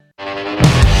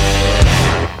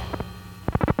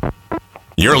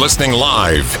You're listening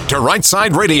live to Right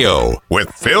Side Radio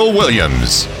with Phil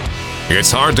Williams. It's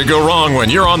hard to go wrong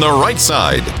when you're on the right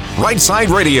side. Right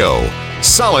Side Radio.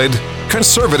 Solid,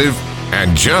 conservative,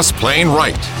 and just plain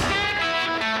right.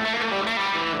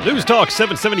 News Talk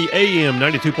 770 AM,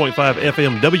 92.5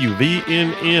 FM,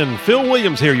 WVNN. Phil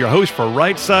Williams here, your host for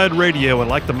Right Side Radio. And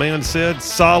like the man said,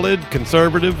 solid,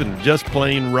 conservative, and just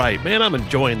plain right. Man, I'm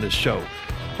enjoying this show.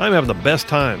 I'm having the best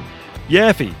time.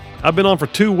 Yaffee, I've been on for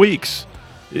 2 weeks.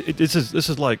 This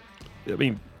is like,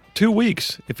 2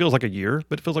 weeks. It feels like a year,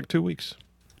 but it feels like 2 weeks.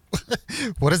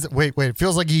 What is it? Wait. It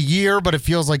feels like a year, but it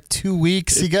feels like 2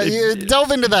 weeks. Delve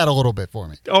into that a little bit for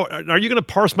me. Oh, are you going to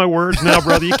parse my words now,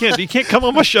 brother? You can't come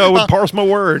on my show and parse my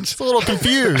words. It's a little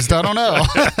confused. I don't know.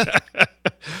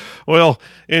 Well,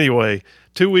 anyway,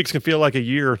 2 weeks can feel like a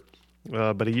year,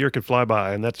 but a year can fly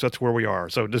by, and that's where we are.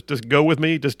 So just go with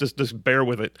me. Just bear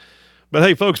with it. But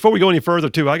hey, folks, before we go any further,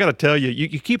 too, I got to tell you,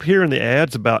 you keep hearing the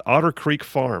ads about Otter Creek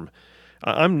Farm.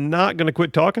 I'm not going to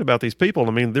quit talking about these people.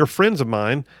 I mean, they're friends of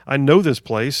mine. I know this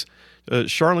place.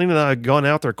 Charlene and I have gone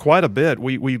out there quite a bit.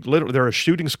 We literally, they're a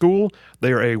shooting school.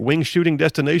 They are a wing shooting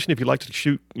destination if you like to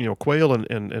shoot, quail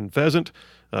and pheasant.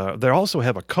 They also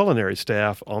have a culinary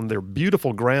staff on their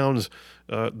beautiful grounds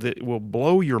that will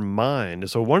blow your mind.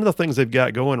 So one of the things they've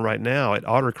got going right now at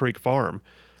Otter Creek Farm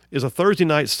is a Thursday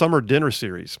night summer dinner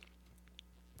series.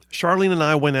 Charlene and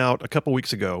I went out a couple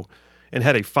weeks ago and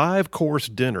had a 5-course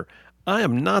dinner. I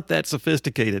am not that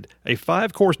sophisticated. A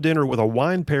 5-course dinner with a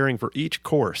wine pairing for each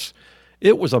course.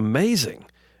 It was amazing.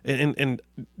 And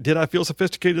did I feel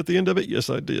sophisticated at the end of it? Yes,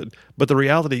 I did. But the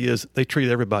reality is they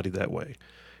treat everybody that way.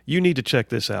 You need to check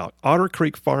this out.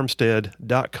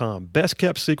 OtterCreekFarmstead.com. Best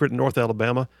kept secret in North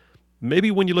Alabama. Maybe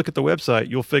when you look at the website,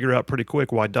 you'll figure out pretty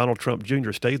quick why Donald Trump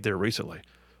Jr. stayed there recently.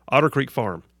 Otter Creek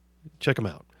Farm. Check them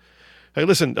out. Hey,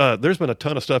 listen, there's been a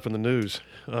ton of stuff in the news.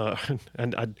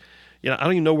 And I don't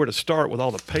even know where to start with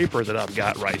all the paper that I've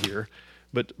got right here,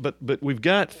 but we've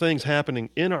got things happening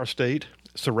in our state,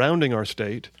 surrounding our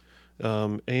state,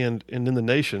 and in the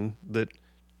nation that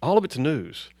all of it's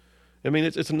news. I mean,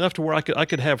 it's enough to where I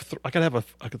could have a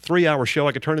 3-hour show.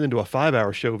 I could turn it into a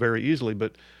 5-hour show very easily.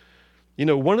 But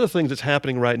one of the things that's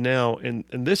happening right now, and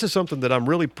this is something that I'm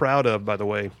really proud of, by the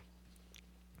way,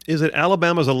 is that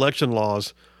Alabama's election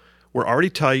laws were already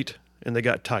tight and they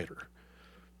got tighter.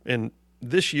 And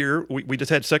this year, we just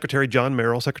had Secretary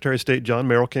of State John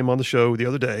Merrill came on the show the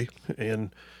other day,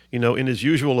 and, in his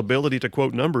usual ability to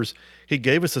quote numbers, he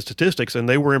gave us the statistics, and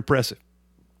they were impressive.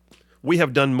 We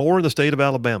have done more in the state of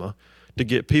Alabama to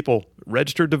get people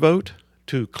registered to vote,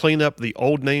 to clean up the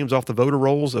old names off the voter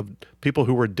rolls of people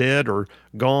who were dead or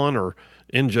gone or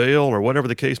in jail or whatever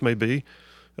the case may be.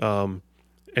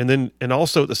 And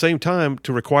also at the same time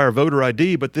to require voter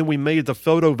ID, but then we made the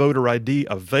photo voter ID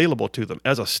available to them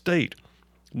as a state.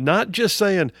 Not just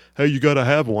saying, hey, you got to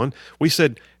have one. We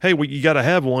said, hey, you got to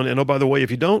have one, and oh, by the way,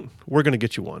 if you don't, we're going to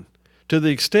get you one. To the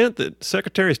extent that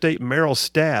Secretary of State Merrill's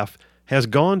staff has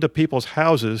gone to people's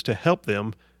houses to help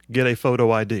them get a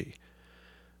photo ID.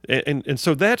 And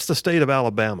so that's the state of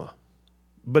Alabama.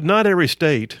 But not every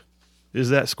state is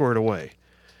that squared away.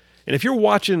 And if you're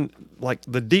watching like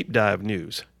the deep dive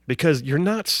news, because you're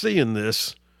not seeing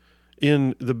this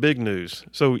in the big news.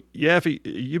 So,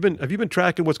 Yaffee, have you been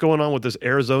tracking what's going on with this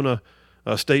Arizona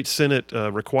State Senate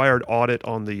required audit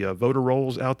on the voter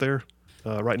rolls out there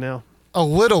right now? A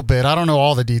little bit. I don't know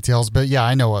all the details, but yeah,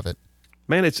 I know of it.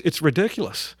 Man, it's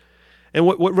ridiculous. And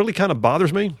what really kind of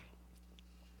bothers me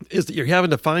is that you're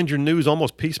having to find your news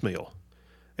almost piecemeal.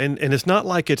 And it's not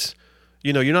like it's,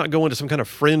 you're not going to some kind of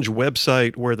fringe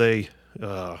website where they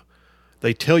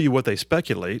tell you what they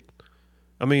speculate.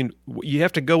 I mean, you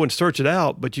have to go and search it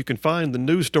out, but you can find the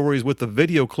news stories with the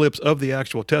video clips of the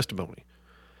actual testimony.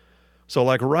 So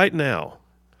like right now,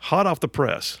 hot off the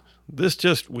press, this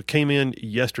just came in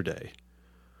yesterday,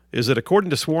 is that according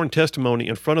to sworn testimony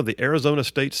in front of the Arizona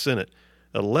State Senate,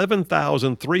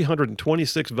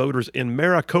 11,326 voters in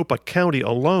Maricopa County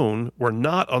alone were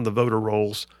not on the voter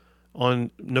rolls on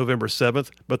November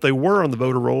 7th, but they were on the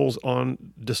voter rolls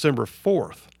on December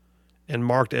 4th and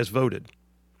marked as voted.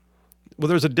 Well,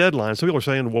 there's a deadline. Some people are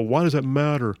saying, well, why does that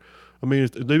matter? I mean,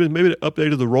 maybe they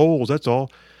updated the rolls, that's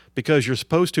all. Because you're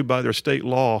supposed to, by their state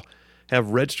law, have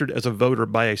registered as a voter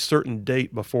by a certain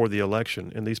date before the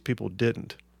election, and these people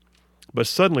didn't. But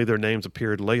suddenly their names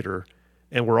appeared later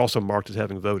and were also marked as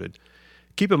having voted.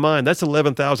 Keep in mind, that's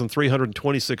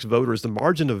 11,326 voters. The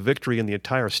margin of victory in the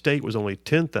entire state was only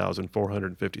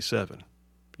 10,457.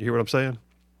 You hear what I'm saying?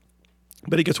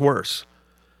 But it gets worse.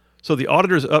 So the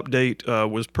auditor's update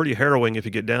was pretty harrowing if you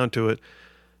get down to it.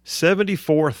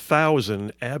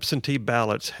 74,000 absentee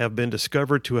ballots have been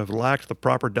discovered to have lacked the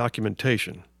proper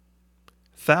documentation.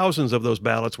 Thousands of those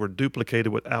ballots were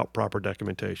duplicated without proper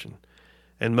documentation.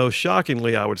 And most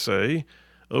shockingly, I would say,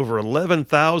 over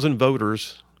 11,000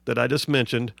 voters that I just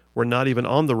mentioned were not even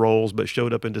on the rolls but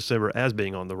showed up in December as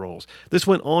being on the rolls. This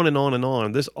went on and on and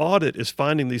on. This audit is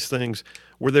finding these things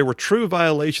where there were true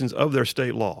violations of their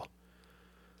state law.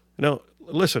 Now,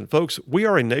 listen, folks, we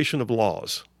are a nation of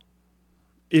laws.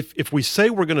 If we say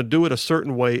we're going to do it a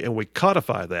certain way and we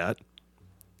codify that,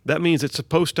 that means it's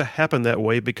supposed to happen that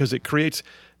way because it creates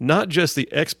not just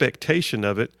the expectation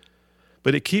of it,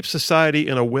 but it keeps society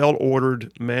in a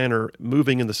well-ordered manner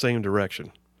moving in the same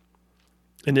direction.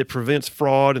 And it prevents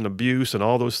fraud and abuse and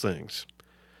all those things.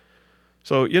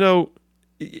 So,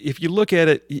 if you look at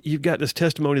it, you've got this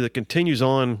testimony that continues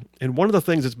on. And one of the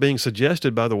things that's being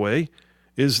suggested, by the way,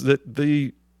 is that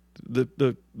the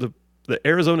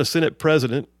Arizona Senate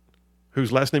president,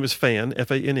 whose last name is Fann,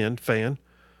 F-A-N-N, Fann,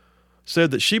 said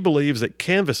that she believes that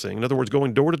canvassing, in other words,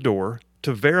 going door to door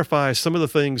to verify some of the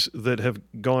things that have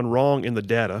gone wrong in the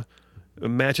data,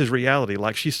 matches reality.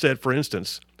 Like she said, for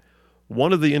instance,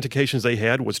 one of the indications they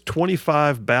had was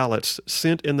 25 ballots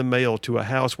sent in the mail to a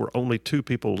house where only 2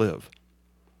 people live.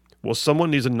 Well, someone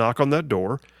needs to knock on that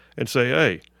door and say,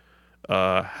 hey,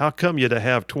 how come you to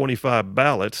have 25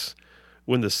 ballots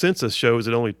when the census shows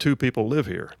that only 2 people live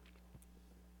here?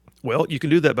 Well, you can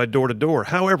do that by door to door.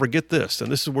 However, get this,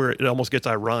 and this is where it almost gets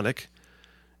ironic.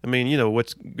 I mean,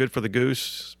 what's good for the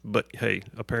goose, but hey,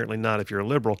 apparently not if you're a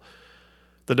liberal.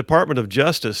 The Department of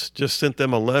Justice just sent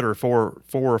them a letter 4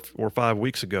 or 5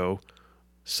 weeks ago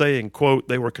saying, quote,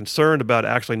 they were concerned about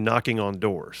actually knocking on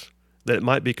doors, that it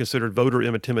might be considered voter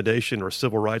intimidation or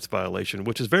civil rights violation,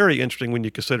 which is very interesting when you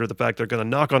consider the fact they're going to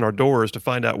knock on our doors to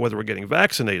find out whether we're getting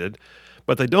vaccinated,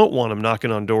 but they don't want them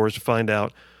knocking on doors to find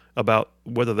out about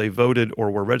whether they voted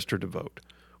or were registered to vote,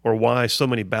 or why so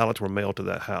many ballots were mailed to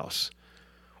that house.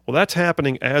 Well, that's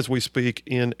happening as we speak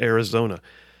in Arizona.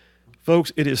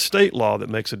 Folks, it is state law that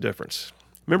makes a difference.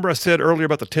 Remember I said earlier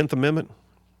about the 10th Amendment?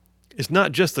 It's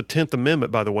not just the 10th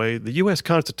Amendment, by the way. The U.S.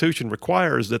 Constitution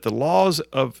requires that the laws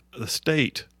of the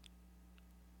state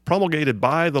promulgated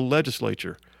by the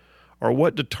legislature are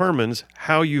what determines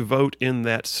how you vote in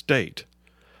that state.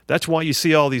 That's why you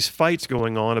see all these fights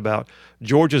going on about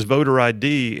Georgia's voter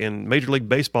ID and Major League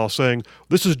Baseball saying,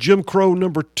 this is Jim Crow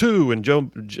number 2, and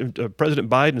President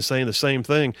Biden saying the same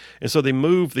thing. And so they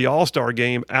moved the All-Star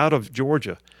game out of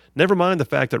Georgia. Never mind the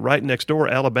fact that right next door,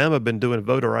 Alabama had been doing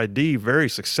voter ID very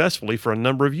successfully for a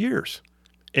number of years,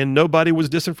 and nobody was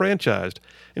disenfranchised.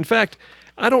 In fact,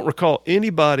 I don't recall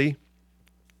anybody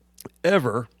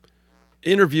ever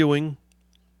interviewing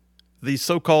the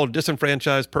so-called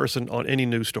disenfranchised person on any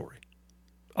news story.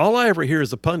 All I ever hear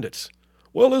is the pundits.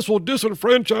 Well, this will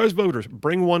disenfranchise voters.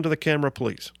 Bring one to the camera,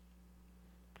 please.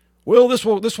 Well, this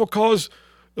will cause,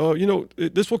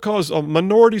 this will cause a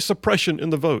minority suppression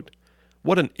in the vote.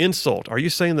 What an insult! Are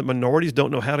you saying that minorities don't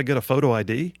know how to get a photo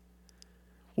ID?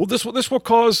 Well, this will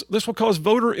cause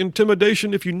voter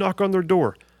intimidation if you knock on their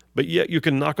door, but yet you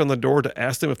can knock on the door to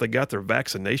ask them if they got their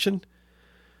vaccination.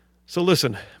 So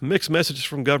listen, mixed messages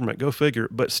from government, go figure,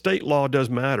 but state law does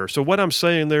matter. So what I'm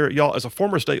saying there, y'all, as a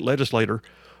former state legislator,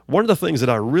 one of the things that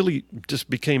I really just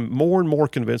became more and more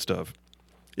convinced of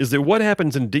is that what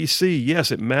happens in D.C.,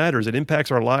 yes, it matters. It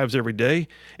impacts our lives every day,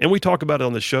 and we talk about it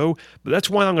on the show, but that's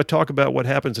why I'm going to talk about what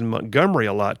happens in Montgomery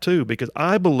a lot too, because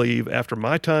I believe after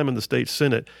my time in the state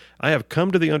Senate, I have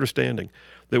come to the understanding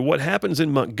that what happens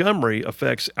in Montgomery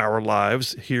affects our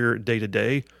lives here day to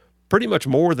day pretty much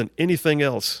more than anything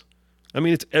else. I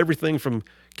mean, it's everything from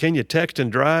can you text and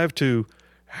drive to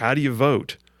how do you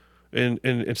vote?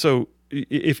 And so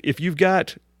if you've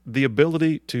got the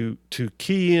ability to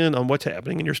key in on what's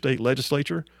happening in your state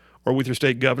legislature or with your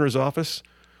state governor's office,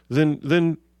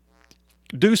 then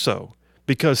do so,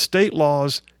 because state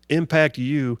laws impact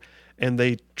you and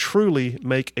they truly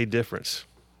make a difference.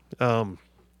 Now,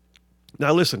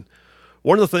 listen,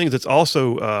 one of the things that's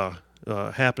also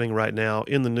happening right now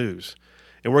in the news,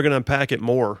 and we're going to unpack it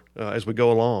more as we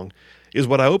go along, is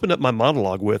what I opened up my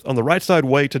monologue with. On the Right Side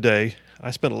Way today,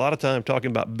 I spent a lot of time talking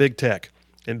about big tech,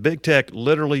 and big tech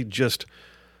literally just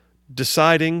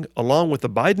deciding, along with the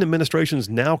Biden administration's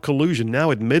now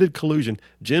admitted collusion.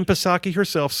 Jen Psaki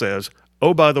herself says,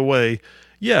 oh, by the way,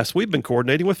 yes, we've been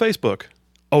coordinating with Facebook.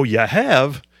 Oh, you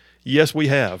have? Yes, we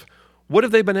have. What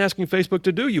have they been asking Facebook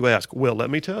to do, you ask? Well, let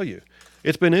me tell you.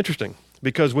 It's been interesting,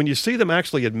 because when you see them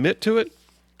actually admit to it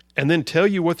and then tell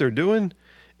you what they're doing,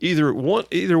 either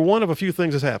one of a few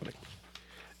things is happening.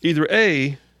 Either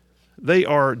A, they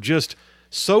are just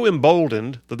so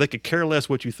emboldened that they could care less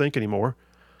what you think anymore,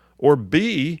 or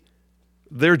B,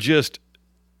 they're just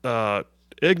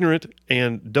ignorant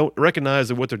and don't recognize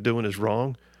that what they're doing is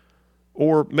wrong,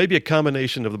 or maybe a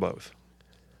combination of the both.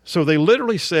 So they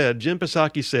literally said, Jim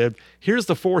Psaki said, here's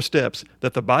the 4 steps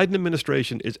that the Biden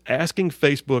administration is asking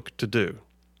Facebook to do.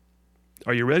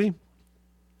 Are you ready?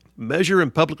 Measure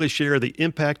and publicly share the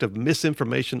impact of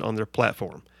misinformation on their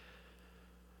platform.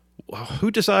 Well,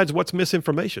 who decides what's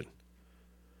misinformation?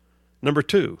 Number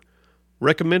 2,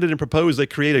 recommended and proposed they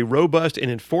create a robust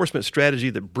and enforcement strategy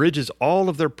that bridges all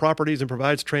of their properties and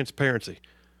provides transparency,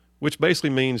 which basically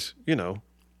means,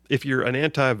 if you're an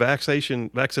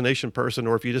vaccination person,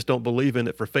 or if you just don't believe in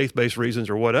it for faith-based reasons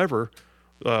or whatever,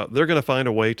 they're going to find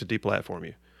a way to deplatform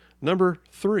you. Number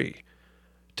 3,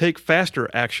 take faster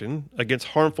action against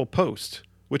harmful posts,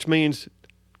 which means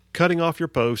cutting off your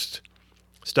posts,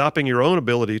 stopping your own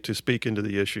ability to speak into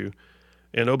the issue,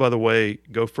 and oh, by the way,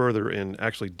 go further and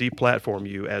actually deplatform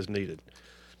you as needed.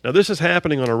 Now, this is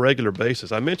happening on a regular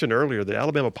basis. I mentioned earlier the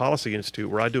Alabama Policy Institute,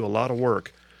 where I do a lot of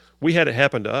work, we had it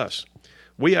happen to us.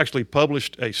 We actually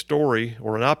published a story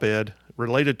or an op-ed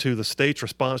related to the state's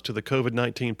response to the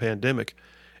COVID-19 pandemic.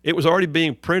 It was already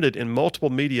being printed in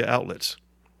multiple media outlets.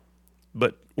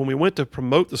 But when we went to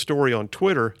promote the story on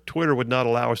Twitter, Twitter would not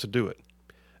allow us to do it.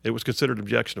 It was considered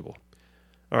objectionable.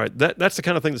 All right, that's the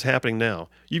kind of thing that's happening now.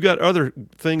 You've got other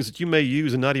things that you may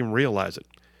use and not even realize it.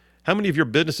 How many of your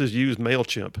businesses use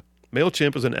MailChimp?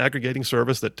 MailChimp is an aggregating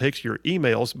service that takes your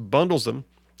emails, bundles them,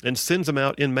 and sends them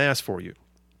out en masse for you.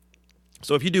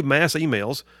 So if you do mass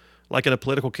emails, like in a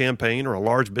political campaign or a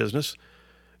large business,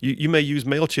 you may use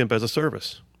MailChimp as a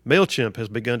service. MailChimp has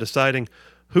begun deciding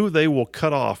who they will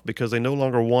cut off because they no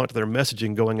longer want their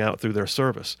messaging going out through their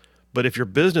service. But if your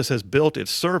business has built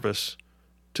its service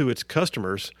to its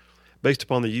customers based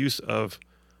upon the use of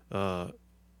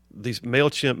these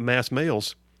MailChimp mass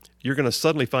mails, you're going to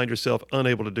suddenly find yourself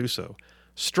unable to do so.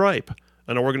 Stripe,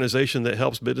 an organization that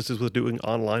helps businesses with doing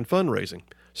online fundraising.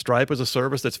 Stripe is a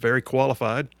service that's very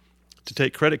qualified to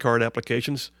take credit card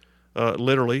applications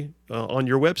literally on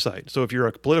your website. So if you're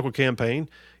a political campaign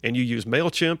and you use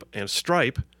MailChimp and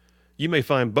Stripe, you may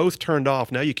find both turned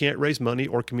off. Now you can't raise money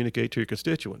or communicate to your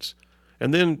constituents.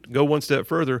 And then go one step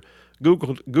further,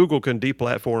 Google can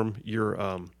deplatform your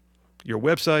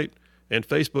website, and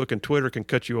Facebook and Twitter can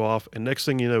cut you off. And next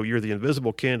thing you know, you're the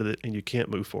invisible candidate and you can't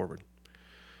move forward.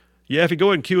 Yeah, if you go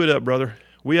ahead and cue it up, brother.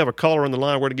 We have a caller on the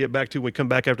line we're going to get back to when we come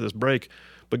back after this break.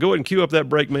 But go ahead and cue up that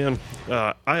break, man.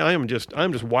 I'm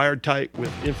just wired tight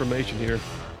with information here.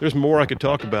 There's more I could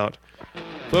talk about.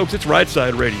 Folks, it's Right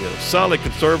Side Radio, solid,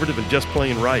 conservative, and just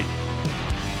plain right.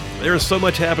 There is so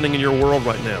much happening in your world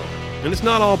right now, and it's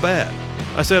not all bad.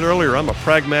 I said earlier, I'm a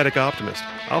pragmatic optimist.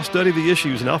 I'll study the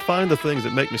issues, and I'll find the things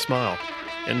that make me smile.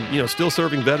 And, Still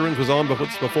Serving Veterans was on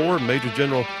before. Major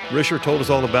General Risher told us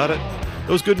all about it.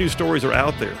 Those good news stories are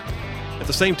out there. At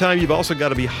the same time, you've also got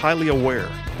to be highly aware.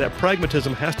 That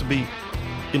pragmatism has to be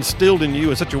instilled in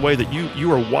you in such a way that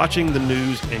you are watching the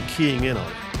news and keying in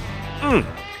on it.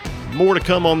 More to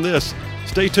come on this.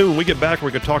 Stay tuned. When we get back, we're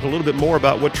going to talk a little bit more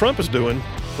about what Trump is doing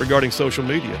regarding social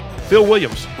media. Phil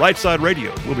Williams, Right Side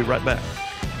Radio. We'll be right back.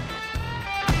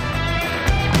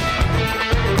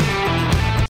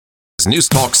 News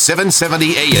Talk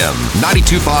 770 AM,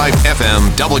 92.5 FM,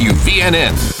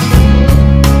 WVNN.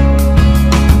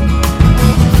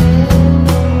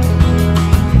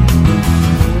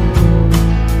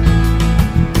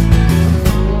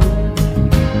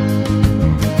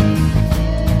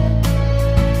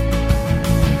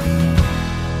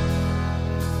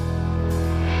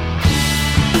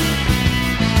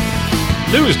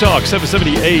 News Talk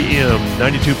 770 AM,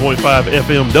 92.5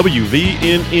 FM,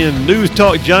 WVNN, News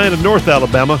Talk giant of North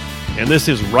Alabama, and this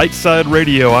is Right Side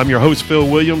Radio. I'm your host, Phil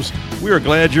Williams. We are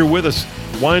glad you're with us.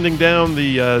 Winding down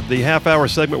the half-hour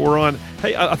segment we're on.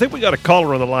 Hey, I think we got a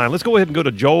caller on the line. Let's go ahead and go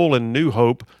to Joel in New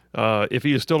Hope, if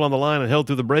he is still on the line and held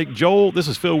through the break. Joel, this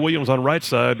is Phil Williams on Right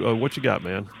Side. What you got,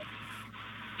 man?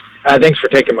 Thanks for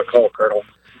taking my call, Colonel.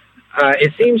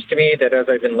 It seems to me that as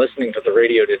I've been listening to the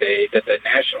radio today, that the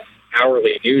national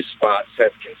hourly news spots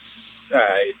have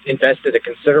invested a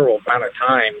considerable amount of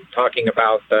time talking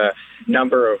about the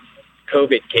number of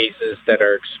COVID cases that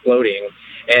are exploding,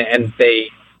 and they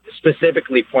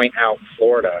specifically point out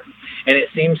Florida. And it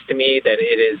seems to me that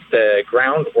it is the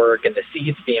groundwork and the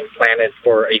seeds being planted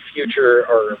for a future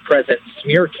or present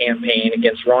smear campaign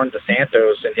against Ron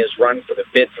DeSantis and his run for the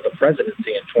bid for the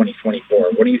presidency in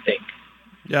 2024. What do you think?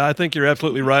 Yeah, I think you're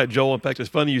absolutely right, Joel. In fact, it's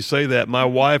funny you say that. My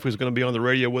wife, who's going to be on the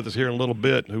radio with us here in a little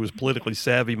bit, who is politically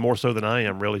savvy more so than I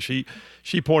am, really, she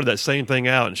pointed that same thing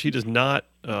out, and she does not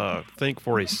think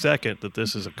for a second that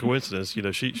this is a coincidence. You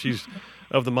know, she's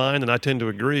of the mind, and I tend to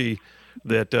agree,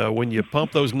 that when you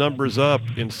pump those numbers up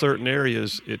in certain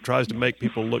areas, it tries to make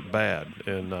people look bad.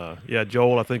 And, yeah,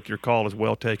 Joel, I think your call is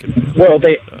well taken. Well,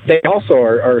 they also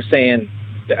are saying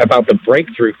about the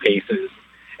breakthrough cases,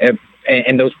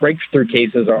 and those breakthrough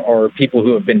cases are people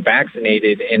who have been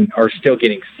vaccinated and are still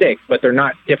getting sick, but they're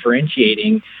not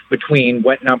differentiating between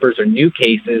what numbers are new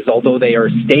cases, although they are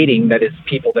stating that it's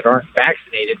people that aren't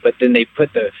vaccinated, but then they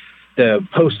put the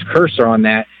post cursor on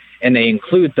that, and they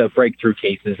include the breakthrough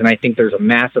cases, and I think there's a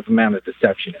massive amount of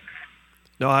deception in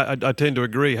that. No, I tend to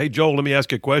agree. Hey, Joel, let me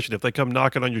ask you a question. If they come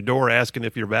knocking on your door asking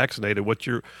if you're vaccinated, what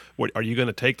are you going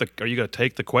to take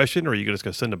the question, or are you just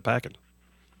going to send them packing?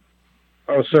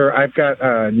 Oh, sir, I've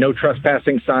got no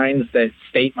trespassing signs that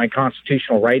state my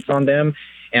constitutional rights on them,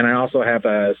 and I also have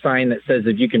a sign that says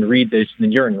if you can read this,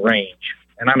 then you're in range.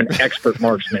 And I'm an expert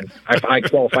marksman. I'm a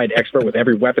high-qualified expert with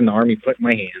every weapon the Army put in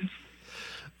my hands.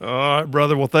 All right,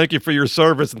 brother. Well, thank you for your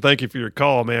service, and thank you for your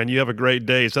call, man. You have a great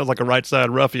day. Sounds like a right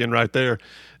side ruffian right there.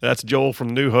 That's Joel from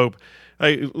New Hope.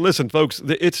 Hey, listen, folks,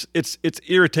 it's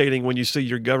irritating when you see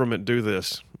your government do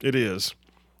this. It is.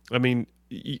 I mean,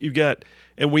 you got,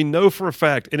 and we know for a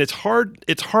fact, and it's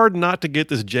hard not to get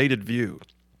this jaded view.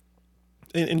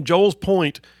 And Joel's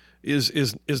point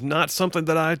is not something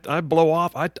that I blow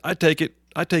off. I take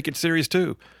it serious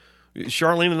too.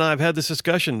 Charlene and I have had this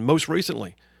discussion most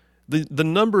recently. The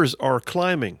numbers are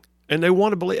climbing, and they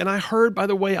want to believe. And I heard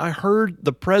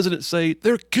the president say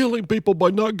they're killing people by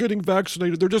not getting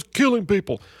vaccinated. They're just killing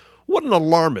people. What an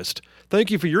alarmist.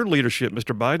 Thank you for your leadership,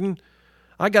 Mr. Biden.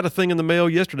 I got a thing in the mail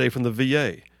yesterday from the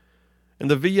VA, and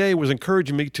the VA was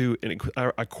encouraging me to, and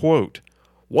I quote,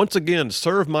 once again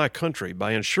serve my country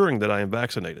by ensuring that I am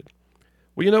vaccinated.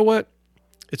 Well, you know what?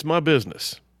 It's my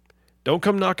business. Don't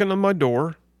come knocking on my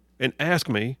door and ask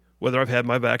me whether I've had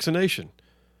my vaccination.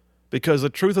 Because the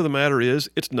truth of the matter is,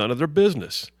 it's none of their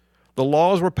business. The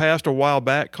laws were passed a while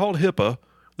back called HIPAA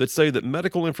that say that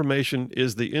medical information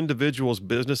is the individual's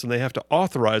business, and they have to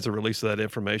authorize the release of that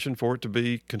information for it to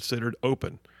be considered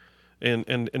open.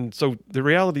 And so the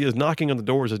reality is knocking on the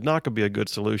doors is not going to be a good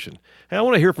solution. Hey, I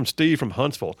want to hear from Steve from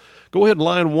Huntsville. Go ahead,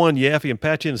 line one, Yaffe, and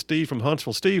patch in Steve from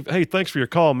Huntsville. Steve, hey, thanks for your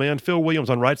call, man. Phil Williams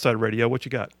on Right Side Radio. What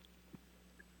you got?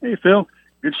 Hey, Phil.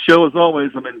 Good show as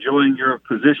always. I'm enjoying your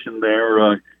position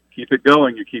there. Keep it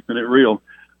going. You're keeping it real.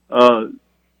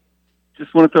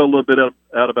 Just want to throw a little bit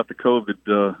out about the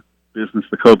COVID business,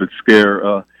 the COVID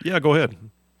scare. Yeah, go ahead.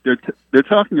 They're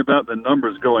talking about the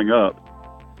numbers going up,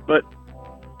 but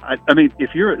I mean,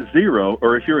 if you're at 0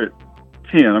 or if you're at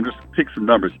 10, I'm just pick some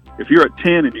numbers. If you're at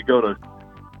 10 and you go to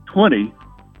 20,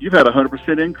 you've had a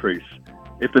 100% increase.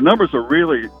 If the numbers are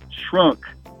really shrunk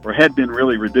or had been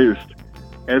really reduced,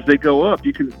 as they go up,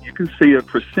 you can see a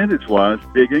percentage-wise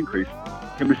big increase.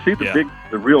 Can we see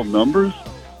the real numbers?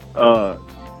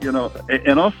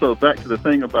 And also back to the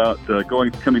thing about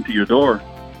coming to your door.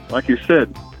 Like you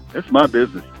said, it's my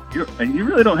business. And you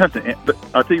really don't have to. But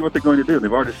I'll tell you what they're going to do.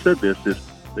 They've already said this: is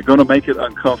they're going to make it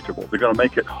uncomfortable. They're going to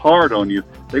make it hard on you.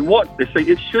 They say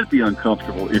it should be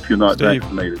uncomfortable if you're not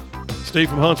vaccinated. Steve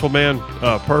from Huntsville, man,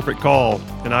 perfect call,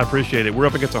 and I appreciate it. We're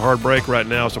up against a hard break right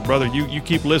now, so brother, you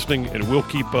keep listening, and we'll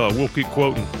keep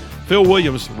quoting. Phil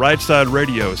Williams, Right Side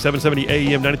Radio, 770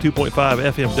 AM, 92.5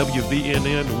 FM,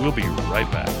 WVNN. We'll be right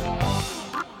back.